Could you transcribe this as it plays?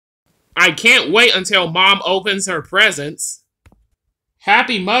I can't wait until Mom opens her presents.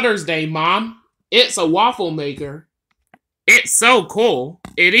 Happy Mother's Day, Mom. It's a waffle maker. It's so cool.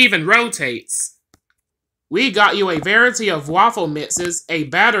 It even rotates. We got you a variety of waffle mixes, a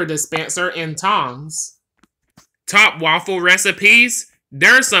batter dispenser, and tongs. Top waffle recipes?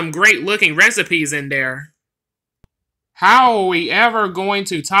 There's some great looking recipes in there. How are we ever going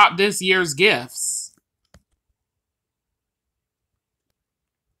to top this year's gifts?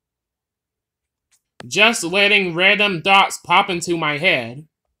 Just letting random thoughts pop into my head.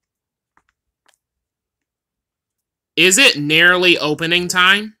 Is it nearly opening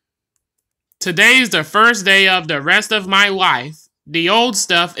time? Today's the first day of the rest of my life. The old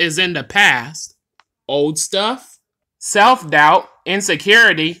stuff is in the past. Old stuff? Self-doubt,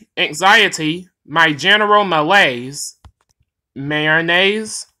 insecurity, anxiety, my general malaise.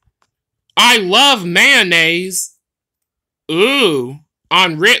 Mayonnaise? I love mayonnaise! Ooh,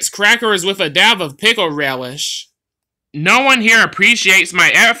 on Ritz crackers with a dab of pickle relish. No one here appreciates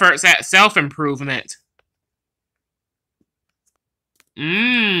my efforts at self-improvement.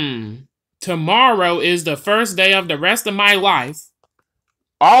 Tomorrow is the first day of the rest of my life.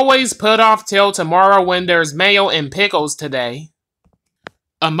 Always put off till tomorrow when there's mayo and pickles today.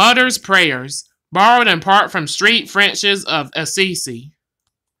 A Mother's Prayers, borrowed in part from Street Frenches of Assisi.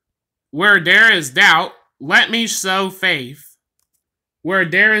 Where there is doubt, let me sow faith. Where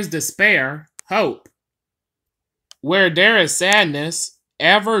there is despair, hope. Where there is sadness,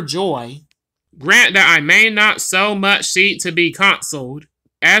 ever joy. Grant that I may not so much seek to be consoled,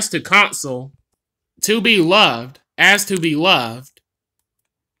 as to console, to be loved, as to be loved.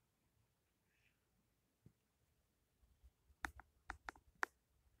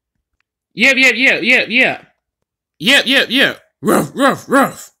 Yep.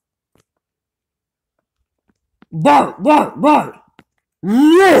 Ruff. Bark. Ruff.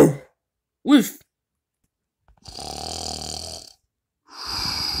 Woof.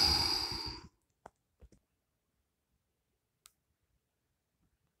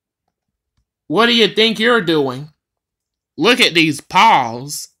 What do you think you're doing? Look at these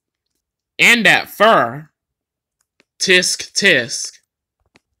paws. And that fur. Tisk.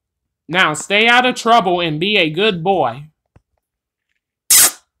 Now stay out of trouble and be a good boy.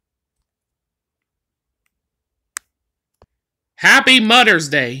 Happy Mother's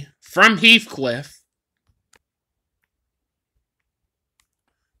Day from Heathcliff.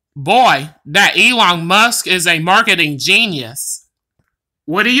 Boy, that Elon Musk is a marketing genius.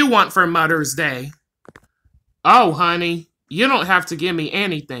 What do you want for Mother's Day? Oh, honey, you don't have to give me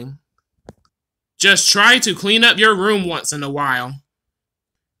anything. Just try to clean up your room once in a while.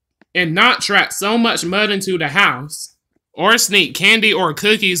 And not track so much mud into the house. Or sneak candy or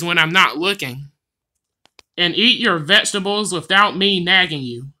cookies when I'm not looking. And eat your vegetables without me nagging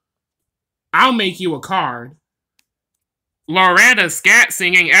you. I'll make you a card. Loretta's scat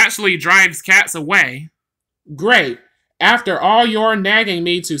singing actually drives cats away. Great. After all your nagging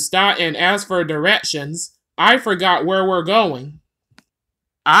me to stop and ask for directions, I forgot where we're going.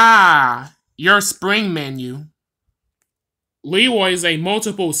 Ah, your spring menu. Leroy's a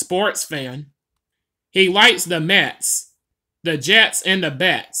multiple sports fan. He likes the Mets, the Jets, and the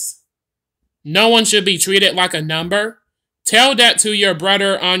Bets. No one should be treated like a number. Tell that to your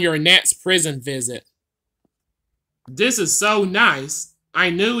brother on your next prison visit. This is so nice. I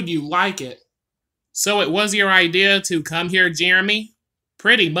knew you'd like it. So it was your idea to come here, Jeremy?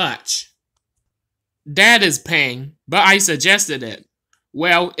 Pretty much. Dad is paying, but I suggested it.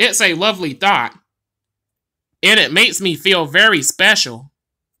 Well, it's a lovely thought. And it makes me feel very special.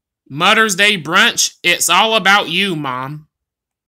 Mother's Day brunch, it's all about you, Mom.